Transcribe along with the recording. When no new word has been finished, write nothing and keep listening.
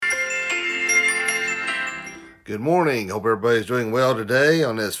Good morning. Hope everybody's doing well today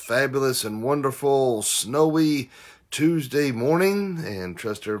on this fabulous and wonderful snowy Tuesday morning, and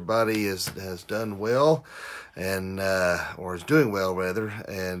trust everybody has done well, and or is doing well rather,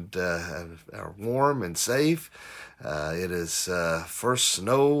 and are warm and safe. It is first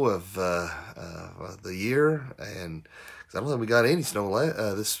snow of the year, and I don't think we got any snow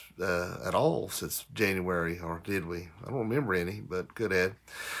this at all since January, or did we? I don't remember any, but could have.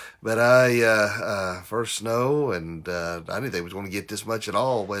 But first snow, and I didn't think we was going to get this much at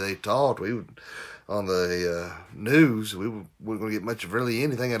all. The way they talked, we would on the news, weren't going to get much of really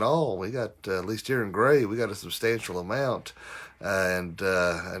anything at all. We got at least here in Gray, we got a substantial amount, and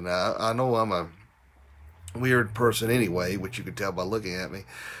I know I'm a weird person anyway, which you can tell by looking at me.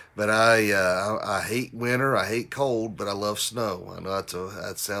 But I hate winter, I hate cold, but I love snow. I know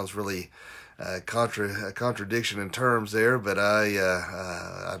that sounds really a contradiction in terms there, but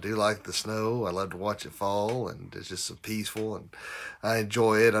I do like the snow. I love to watch it fall, and it's just so peaceful, and I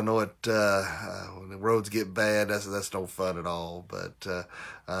enjoy it. I know it when the roads get bad, that's no fun at all. But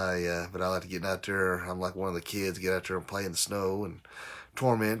I like to get out there. I'm like one of the kids, get out there and play in the snow and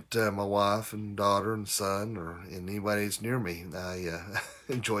torment my wife and daughter and son or anybody that's near me. I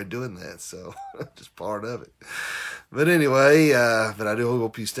enjoy doing that, so just part of it. But anyway, but I do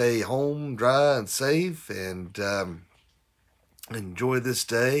hope you stay home, dry and safe, and enjoy this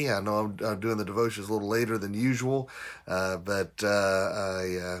day. I know I'm doing the devotions a little later than usual, but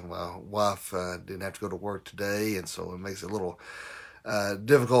my wife didn't have to go to work today, and so it makes it a little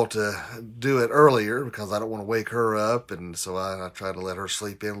difficult to do it earlier because I don't want to wake her up, and so I try to let her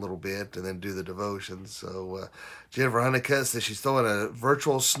sleep in a little bit and then do the devotions. So Jennifer Honeycutt says she's throwing a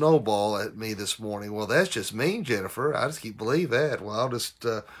virtual snowball at me this morning. Well, that's just mean, Jennifer. I just can't believe that. Well, I'll just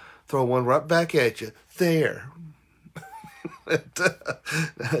throw one right back at you. There.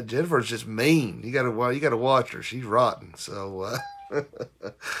 Jennifer's just mean. You gotta watch her. She's rotten. So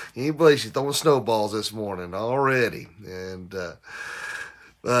you believe she's throwing snowballs this morning already, and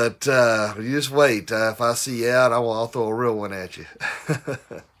but you just wait. If I see you out, I'll throw a real one at you.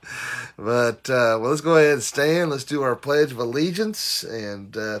 But well, let's go ahead and stand. Let's do our Pledge of Allegiance.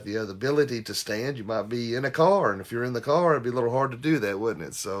 And if you have the ability to stand, you might be in a car. And if you're in the car, it'd be a little hard to do that, wouldn't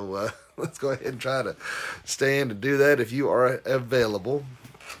it? So let's go ahead and try to stand and do that if you are available.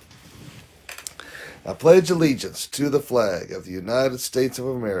 I pledge allegiance to the flag of the United States of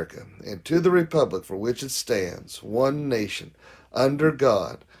America and to the republic for which it stands, one nation, under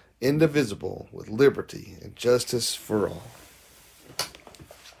God, indivisible, with liberty and justice for all.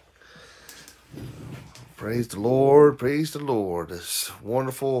 Praise the Lord, praise the Lord. This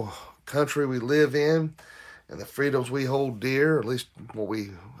wonderful country we live in and the freedoms we hold dear, at least what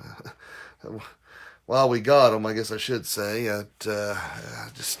we, while we got them, I guess I should say. I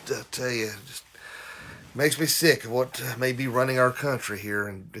just tell you, just makes me sick of what may be running our country here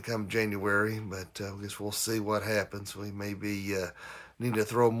and to come January, but I guess we'll see what happens. We may be need to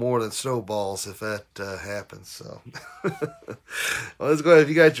throw more than snowballs if that happens. So well, let's go ahead. If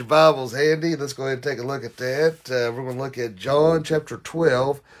you got your Bibles handy, let's go ahead and take a look at that. We're going to look at John chapter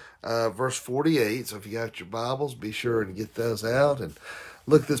 12, verse 48. So if you got your Bibles, be sure and get those out and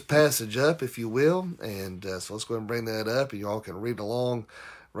look this passage up, if you will. And so let's go ahead and bring that up, and you all can read along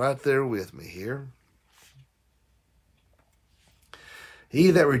right there with me here. He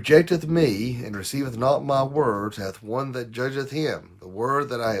that rejecteth me, and receiveth not my words, hath one that judgeth him. The word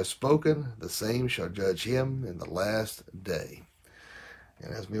that I have spoken, the same shall judge him in the last day.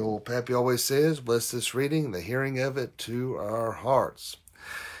 And as my old pappy always says, bless this reading, the hearing of it to our hearts.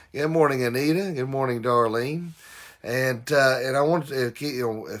 Good morning, Anita. Good morning, Darlene. And I want to,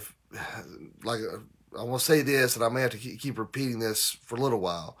 I want to say this, and I may have to keep repeating this for a little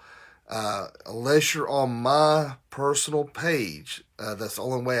while. Unless you're on my personal page, that's the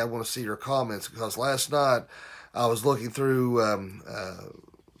only way I want to see your comments, because last night I was looking through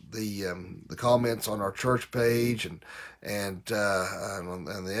the comments on our church page and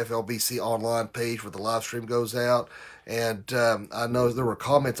the FLBC online page where the live stream goes out, and I know there were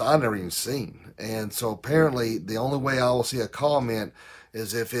comments I never even seen, and so apparently the only way I will see a comment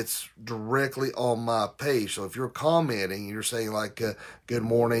is if it's directly on my page. So if you're commenting, you're saying like good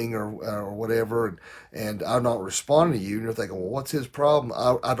morning or whatever, and I'm not responding to you, and you're thinking, well, what's his problem?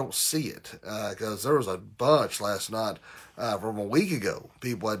 I don't see it, because there was a bunch last night from a week ago.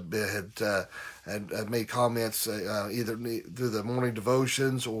 People had made comments either through the morning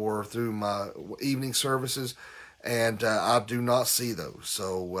devotions or through my evening services, and I do not see those.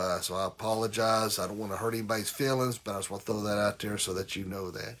 So I apologize. I don't want to hurt anybody's feelings, but I just want to throw that out there so that you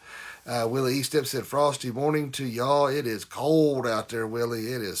know that. Willie Eastep said, "Frosty morning to y'all. It is cold out there,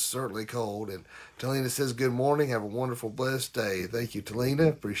 Willie. It is certainly cold." And Talina says, "Good morning. Have a wonderful, blessed day." Thank you, Talina.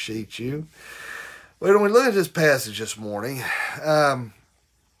 Appreciate you. Well, when we look at this passage this morning,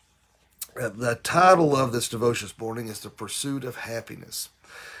 the title of this devotion this morning is "The Pursuit of Happiness."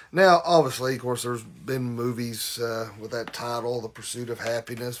 Now, obviously, of course, there's been movies with that title, "The Pursuit of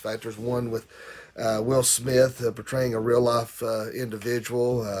Happiness." In fact, there's one with Will Smith portraying a real-life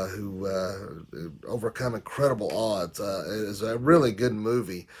individual who overcome incredible odds. It is a really good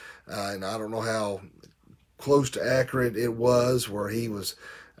movie, and I don't know how close to accurate it was, where he was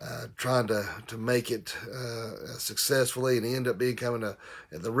trying to make it successfully, and he ended up becoming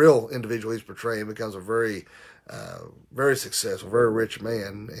the real individual he's portraying becomes a very successful, very rich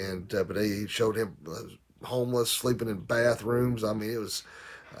man, and but he showed him homeless, sleeping in bathrooms. I mean, it was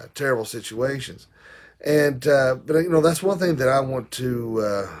terrible situations. And but that's one thing that I want to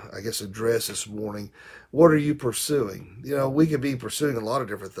I guess address this morning. What are you pursuing? We could be pursuing a lot of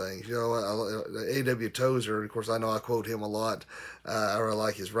different things. A.W. Tozer, of course, I know I quote him a lot. I really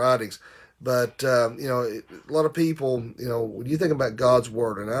like his writings. But a lot of people, when you think about God's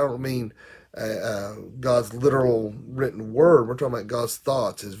word, and I don't mean God's literal written word. We're talking about God's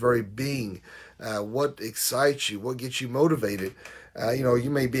thoughts, His very being, what excites you, what gets you motivated. You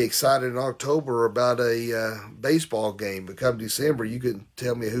may be excited in October about a baseball game, but come December, you couldn't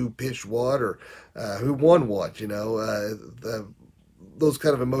tell me who pitched what or who won what. Those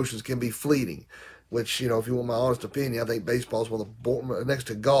kind of emotions can be fleeting. Which, if you want my honest opinion, I think baseball is one of the, next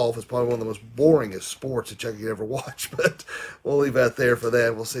to golf, is probably one of the most boringest sports that you could ever watch. But we'll leave that there for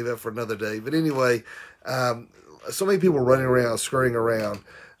that. We'll save that for another day. But anyway, so many people running around, scurrying around,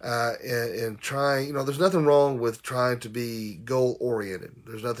 and trying, there's nothing wrong with trying to be goal-oriented.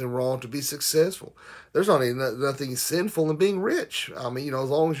 There's nothing wrong to be successful. There's nothing sinful in being rich. I mean, as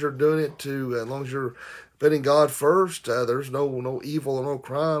long as you're doing it as long as you're putting God first, there's no evil or no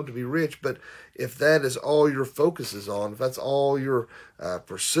crime to be rich. But if that is all your focus is on, if that's all you're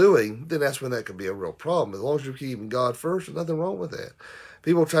pursuing, then that's when that could be a real problem. As long as you're keeping God first, there's nothing wrong with that.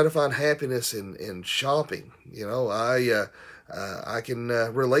 People try to find happiness in shopping. I can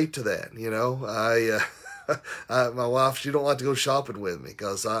relate to that. My wife, she don't like to go shopping with me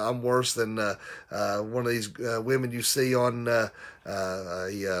because I'm worse than one of these women you see on a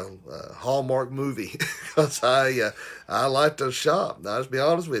Hallmark movie. Because I like to shop. I'll just be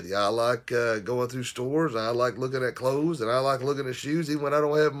honest with you. I like going through stores. I like looking at clothes, and I like looking at shoes even when I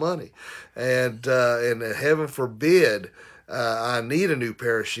don't have money. And heaven forbid I need a new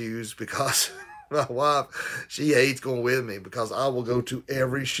pair of shoes because my wife, she hates going with me because I will go to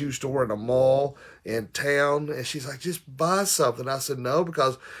every shoe store in the mall in town, and she's like, "Just buy something." I said, "No,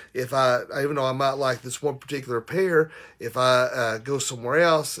 because even though I might like this one particular pair, if I go somewhere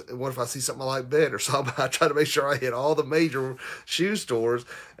else, what if I see something I like better?" So I try to make sure I hit all the major shoe stores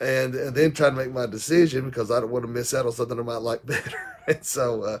and then try to make my decision because I don't want to miss out on something I might like better. And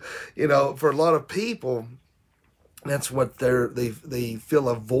so, for a lot of people, that's what they feel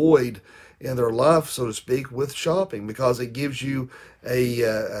a void in their life, so to speak, with shopping, because it gives you a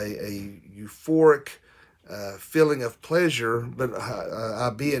euphoric feeling of pleasure, but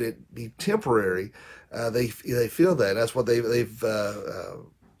albeit it be temporary. They feel that. That's what they've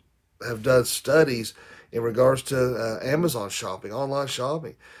have done studies in regards to Amazon shopping, online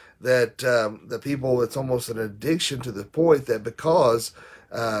shopping, that the people, it's almost an addiction to the point that because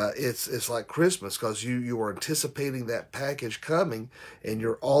it's like Christmas, because you are anticipating that package coming and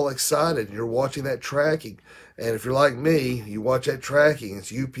you're all excited and you're watching that tracking. And if you're like me, you watch that tracking,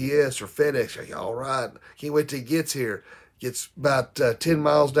 it's UPS or FedEx, you're like, all right, can't wait till it gets here. Gets about 10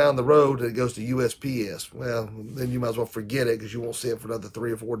 miles down the road and it goes to USPS. Well, then you might as well forget it because you won't see it for another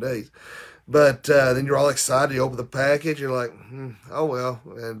 3 or 4 days. But then you're all excited, you open the package, you're like, oh well.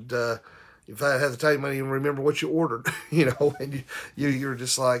 And if I have the time, you might even remember what you ordered, and you're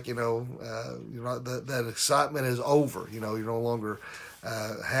just like, that excitement is over. You're no longer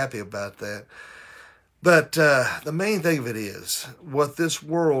happy about that. But the main thing of it is, what this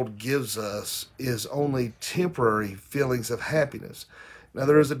world gives us is only temporary feelings of happiness. Now,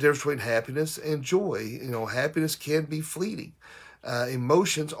 there is a difference between happiness and joy. Happiness can be fleeting.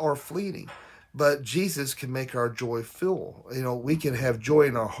 Emotions are fleeting. But Jesus can make our joy full. We can have joy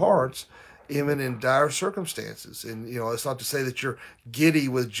in our hearts even in dire circumstances. And, it's not to say that you're giddy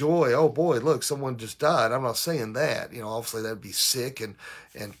with joy. Oh boy, look, someone just died. I'm not saying that. Obviously that'd be sick and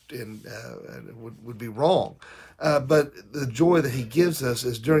would be wrong. But the joy that he gives us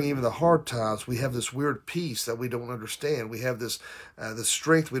is during even the hard times, we have this weird peace that we don't understand. We have this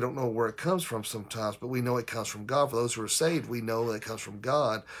strength. We don't know where it comes from sometimes, but we know it comes from God. For those who are saved, we know that it comes from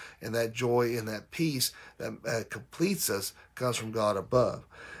God. And that joy and that peace that completes us comes from God above.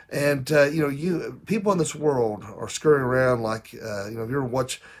 And, people in this world are scurrying around like, if you ever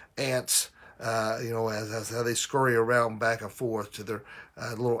watch ants, as how they scurry around back and forth to their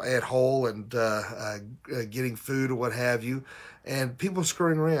little ant hole and getting food or what have you. And people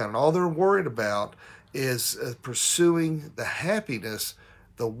scurrying around. And all they're worried about is pursuing the happiness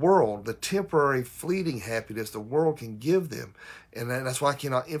the world, the temporary fleeting happiness the world can give them. And that's why I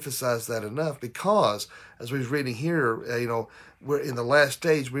cannot emphasize that enough, because as we was reading here, we're in the last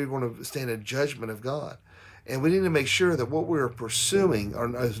stage, we're going to stand in judgment of God. And we need to make sure that what we're pursuing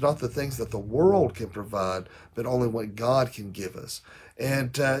is not the things that the world can provide, but only what God can give us.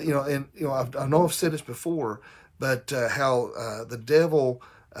 And, I know I've said this before, but how the devil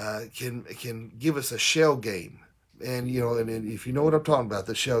can give us a shell game. And, and if you know what I'm talking about,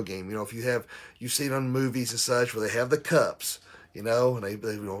 the shell game, if you've seen on movies and such where they have the cups, and they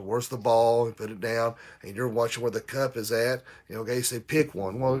where's the ball, and put it down, and you're watching where the cup is at, okay, say pick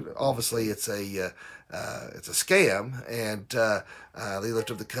one. Well, obviously it's a scam, and they lift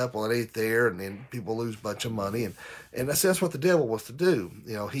up the cup while it ain't there, and then people lose a bunch of money, and that's what the devil wants to do.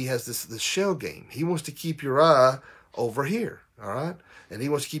 He has this shell game. He wants to keep your eye over here, all right? And he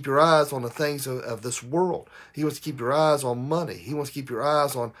wants to keep your eyes on the things of this world. He wants to keep your eyes on money. He wants to keep your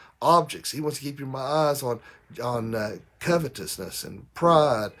eyes on objects. He wants to keep your eyes on covetousness and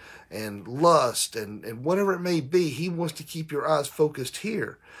pride and lust and whatever it may be. He wants to keep your eyes focused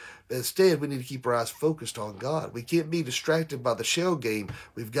here. But instead, we need to keep our eyes focused on God. We can't be distracted by the shell game.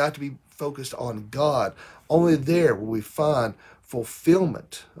 We've got to be focused on God. Only there will we find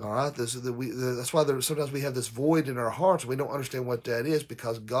fulfillment. All right, that's why sometimes we have this void in our hearts. We don't understand what that is,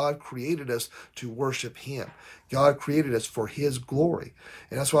 because God created us to worship Him. God created us for His glory,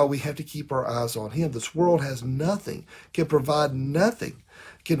 and that's why we have to keep our eyes on Him. This world has nothing, can provide nothing,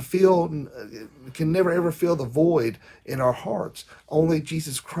 can never ever fill the void in our hearts. Only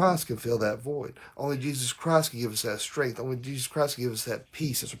Jesus Christ can fill that void. Only Jesus Christ can give us that strength. Only Jesus Christ can give us that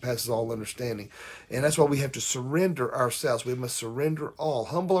peace that surpasses all understanding. And that's why we have to surrender ourselves. We must surrender all,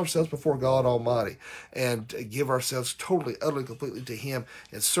 humble ourselves before God Almighty, and give ourselves totally, utterly, completely to Him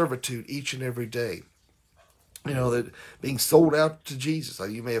in servitude each and every day. That being sold out to Jesus.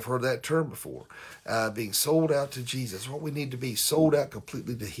 You may have heard that term before. Being sold out to Jesus. What we need to be, sold out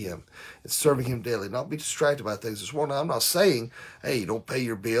completely to Him and serving Him daily. Not be distracted by things this world. Now, I'm not saying, hey, don't pay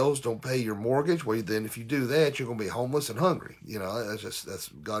your bills, don't pay your mortgage. Well, then if you do that, you're going to be homeless and hungry. That's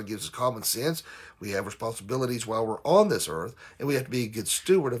God gives us common sense. We have responsibilities while we're on this earth, and we have to be a good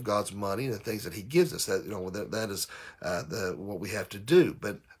steward of God's money and the things that He gives us. That is what we have to do.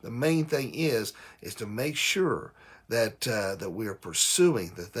 But the main thing is to make sure that we are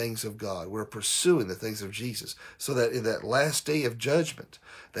pursuing the things of God. We're pursuing the things of Jesus, so that in that last day of judgment,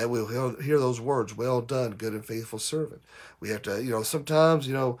 that we'll hear those words, "Well done, good and faithful servant." We have to, sometimes,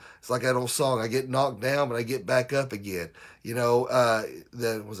 it's like that old song, I get knocked down, but I get back up again.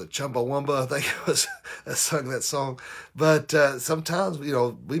 That was a Chumbawamba, I think it was, that sung that song. But sometimes,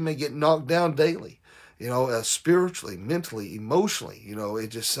 we may get knocked down daily. Spiritually, mentally, emotionally. It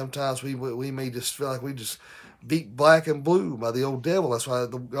just sometimes we may just feel like we just beat black and blue by the old devil. That's why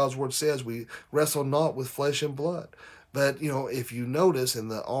God's word says we wrestle not with flesh and blood. But, if you notice in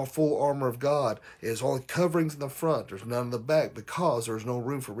the full armor of God, it's only coverings in the front. There's none in the back, because there's no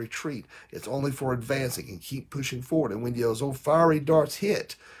room for retreat. It's only for advancing and keep pushing forward. And when those old fiery darts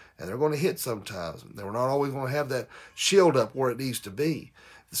hit, and they're going to hit sometimes, and we're not always going to have that shield up where it needs to be.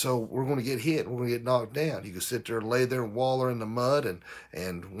 So we're going to get hit, and we're going to get knocked down. You can sit there and lay there and waller in the mud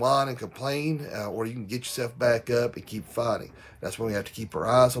and whine and complain, or you can get yourself back up and keep fighting. That's when we have to keep our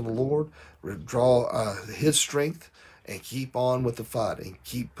eyes on the Lord, draw His strength, and keep on with the fighting,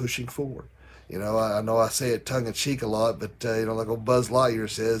 keep pushing forward. I know I say it tongue-in-cheek a lot, but, like old Buzz Lightyear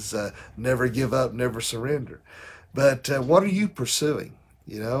says, never give up, never surrender. But what are you pursuing?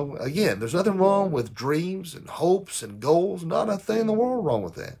 Again, there's nothing wrong with dreams and hopes and goals. Not a thing in the world wrong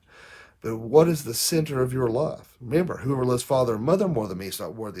with that. But what is the center of your life? Remember, whoever loves father or mother more than me is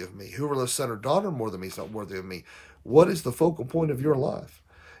not worthy of me. Whoever loves son or daughter more than me is not worthy of me. What is the focal point of your life?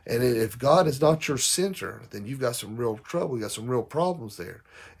 And if God is not your center, then you've got some real trouble. You've got some real problems there.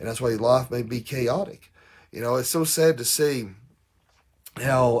 And that's why your life may be chaotic. It's so sad to see,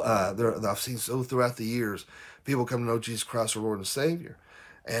 how I've seen so throughout the years, people come to know Jesus Christ, our Lord and Savior.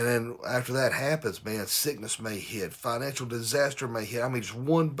 And then after that happens, man, sickness may hit, financial disaster may hit. I mean, just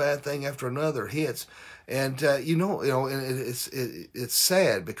one bad thing after another hits, and and it's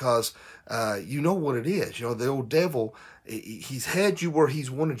sad because you know what it is. You know, the old devil, he's had you where he's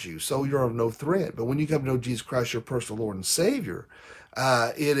wanted you, so you're of no threat. But when you come to know Jesus Christ, your personal Lord and Savior,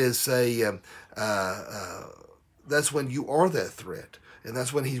 it is that's when you are that threat. And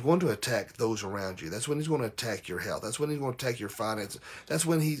that's when he's going to attack those around you. That's when he's going to attack your health. That's when he's going to attack your finances. That's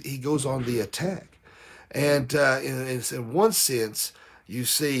when he goes on the attack. And in one sense, you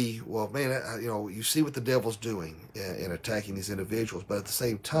see, well, man, you see what the devil's doing in attacking these individuals. But at the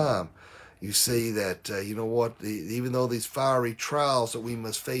same time, you see that, even though these fiery trials that we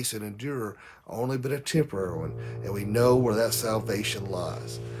must face and endure are only but a temporary one, and we know where that salvation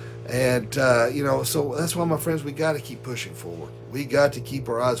lies. And, so that's why, my friends, we got to keep pushing forward. We got to keep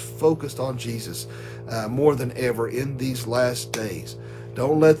our eyes focused on Jesus more than ever in these last days.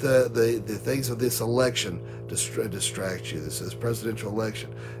 Don't let the things of this election distract you. This is presidential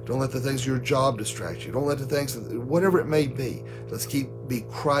election. Don't let the things of your job distract you. Don't let the things, whatever it may be. Let's be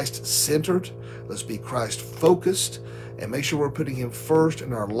Christ-centered. Let's be Christ-focused. And make sure we're putting Him first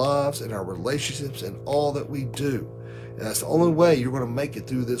in our lives, in our relationships, and all that we do. And that's the only way you're going to make it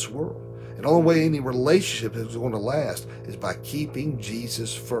through this world. And the only way any relationship is going to last is by keeping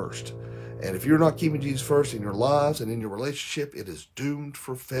Jesus first. And if you're not keeping Jesus first in your lives and in your relationship, it is doomed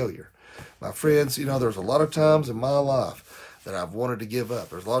for failure. My friends, there's a lot of times in my life that I've wanted to give up.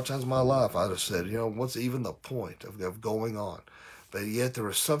 There's a lot of times in my life I just said, what's even the point of going on? But yet there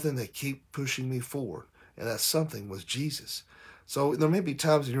was something that kept pushing me forward. And that something was Jesus. So there may be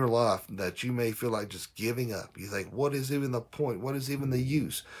times in your life that you may feel like just giving up. You think, what is even the point? What is even the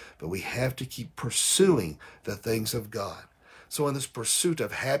use? But we have to keep pursuing the things of God. So in this pursuit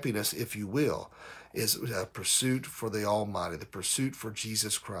of happiness, if you will, is a pursuit for the Almighty, the pursuit for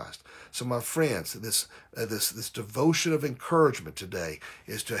Jesus Christ. So my friends, this devotion of encouragement today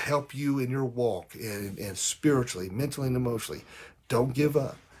is to help you in your walk and spiritually, mentally, and emotionally. Don't give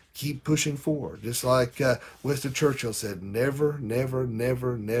up. Keep pushing forward. Just like Winston Churchill said, never, never,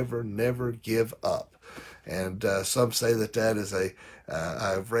 never, never, never give up. And some say that is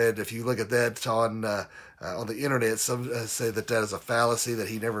I've read, if you look at that on the internet, some say that is a fallacy, that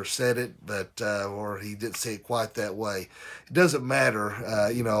he never said it, but or he didn't say it quite that way. It doesn't matter,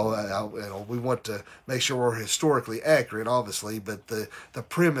 we want to make sure we're historically accurate, obviously, but the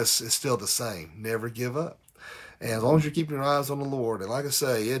premise is still the same. Never give up. And as long as you're keeping your eyes on the Lord, and like I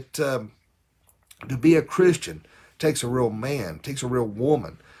say, to be a Christian takes a real man, takes a real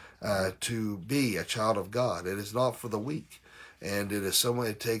woman to be a child of God. It is not for the weak, and it is someone.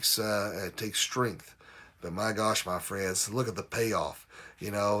 It takes strength. But my gosh, my friends, look at the payoff.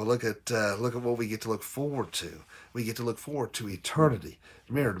 Look at what we get to look forward to. We get to look forward to eternity.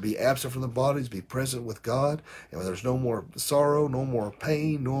 Remember, to be absent from the body is to be present with God. And when there's no more sorrow, no more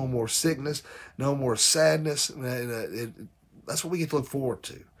pain, no more sickness, no more sadness, that's what we get to look forward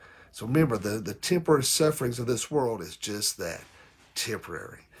to. So remember, the temporary sufferings of this world is just that,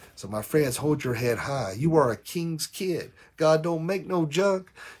 temporary. So my friends, hold your head high. You are a king's kid. God don't make no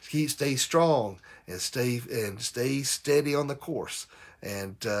junk. Stay strong and stay steady on the course.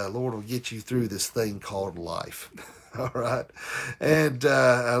 And Lord will get you through this thing called life. All right. And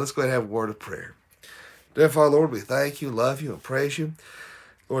let's go ahead and have a word of prayer. Dear Father, Lord, we thank you, love you, and praise you.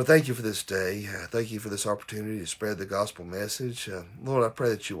 Lord, thank you for this day. Thank you for this opportunity to spread the gospel message. Lord, I pray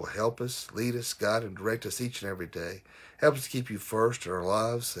that you will help us, lead us, guide, and direct us each and every day. Help us to keep you first in our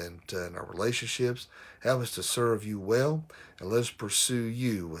lives and in our relationships. Help us to serve you well, and let us pursue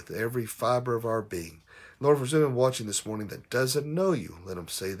you with every fiber of our being. Lord, for someone watching this morning that doesn't know you, let them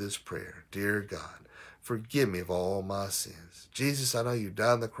say this prayer. Dear God, forgive me of all my sins. Jesus, I know you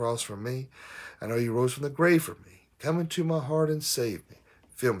died on the cross for me. I know you rose from the grave for me. Come into my heart and save me.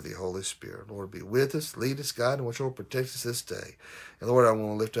 Fill me with the Holy Spirit. Lord, be with us, lead us, guide, and watch over, protect us this day. And Lord, I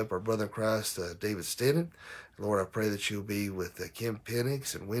want to lift up our brother in Christ, David Stanton. Lord, I pray that you'll be with Kim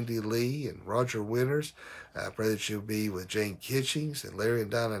Penix and Wendy Lee and Roger Winters. I pray that you'll be with Jane Kitchings and Larry and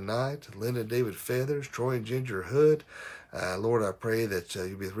Donna Knight, Linda and David Feathers, Troy and Ginger Hood. Lord, I pray that you'll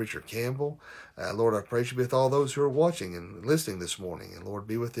be with Richard Campbell. Lord, I pray you'll be with all those who are watching and listening this morning. And Lord,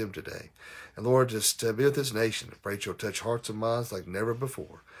 be with them today. And Lord, just be with this nation. I pray that you'll touch hearts and minds like never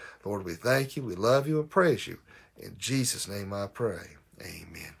before. Lord, we thank you, we love you, and praise you. In Jesus' name I pray.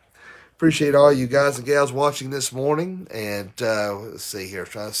 Amen. Appreciate all you guys and gals watching this morning. And let's see here.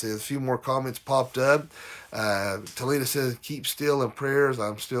 Trying to see a few more comments popped up. Talita says, keep still in prayers.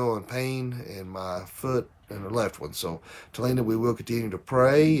 I'm still in pain in my foot and their loved ones. So, Talina, we will continue to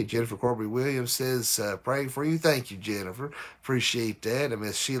pray. Jennifer Corby Williams says, praying for you. Thank you, Jennifer. Appreciate that. And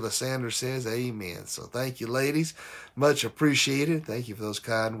Miss Sheila Sanders says, amen. So thank you, ladies. Much appreciated. Thank you for those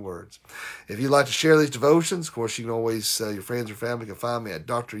kind words. If you'd like to share these devotions, of course, you can always, your friends or family can find me at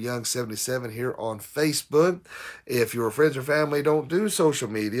Dr. Young 77 here on Facebook. If your friends or family don't do social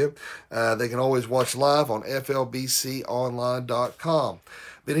media, they can always watch live on flbconline.com.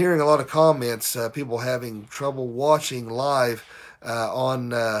 Been hearing a lot of comments, people having trouble watching live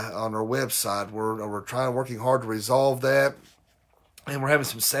on our website. We're working hard to resolve that. And we're having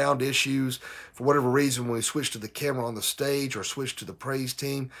some sound issues for whatever reason. When we switch to the camera on the stage or switch to the praise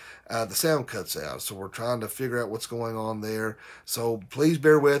team, the sound cuts out. So we're trying to figure out what's going on there. So please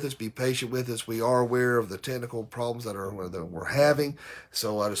bear with us. Be patient with us. We are aware of the technical problems that we're having.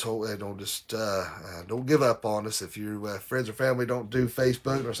 So I just hope they don't give up on us. If your friends or family don't do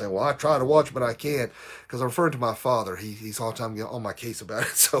Facebook, or say, well, I try to watch, but I can't, because I'm referring to my father. He's all the time on my case about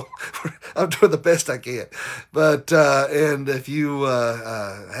it. So I'm doing the best I can. But and if you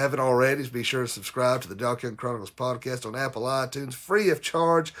haven't already, be sure to subscribe to the Doc Young Chronicles podcast on Apple iTunes, free of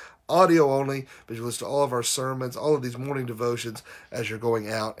charge, audio only, but you listen to all of our sermons, all of these morning devotions as you're going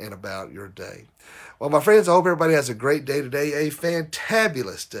out and about your day. Well, my friends, I hope everybody has a great day today, a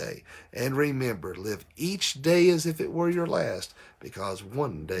fantabulous day. And remember, live each day as if it were your last, because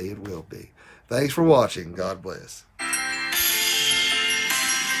one day it will be. Thanks for watching. God bless.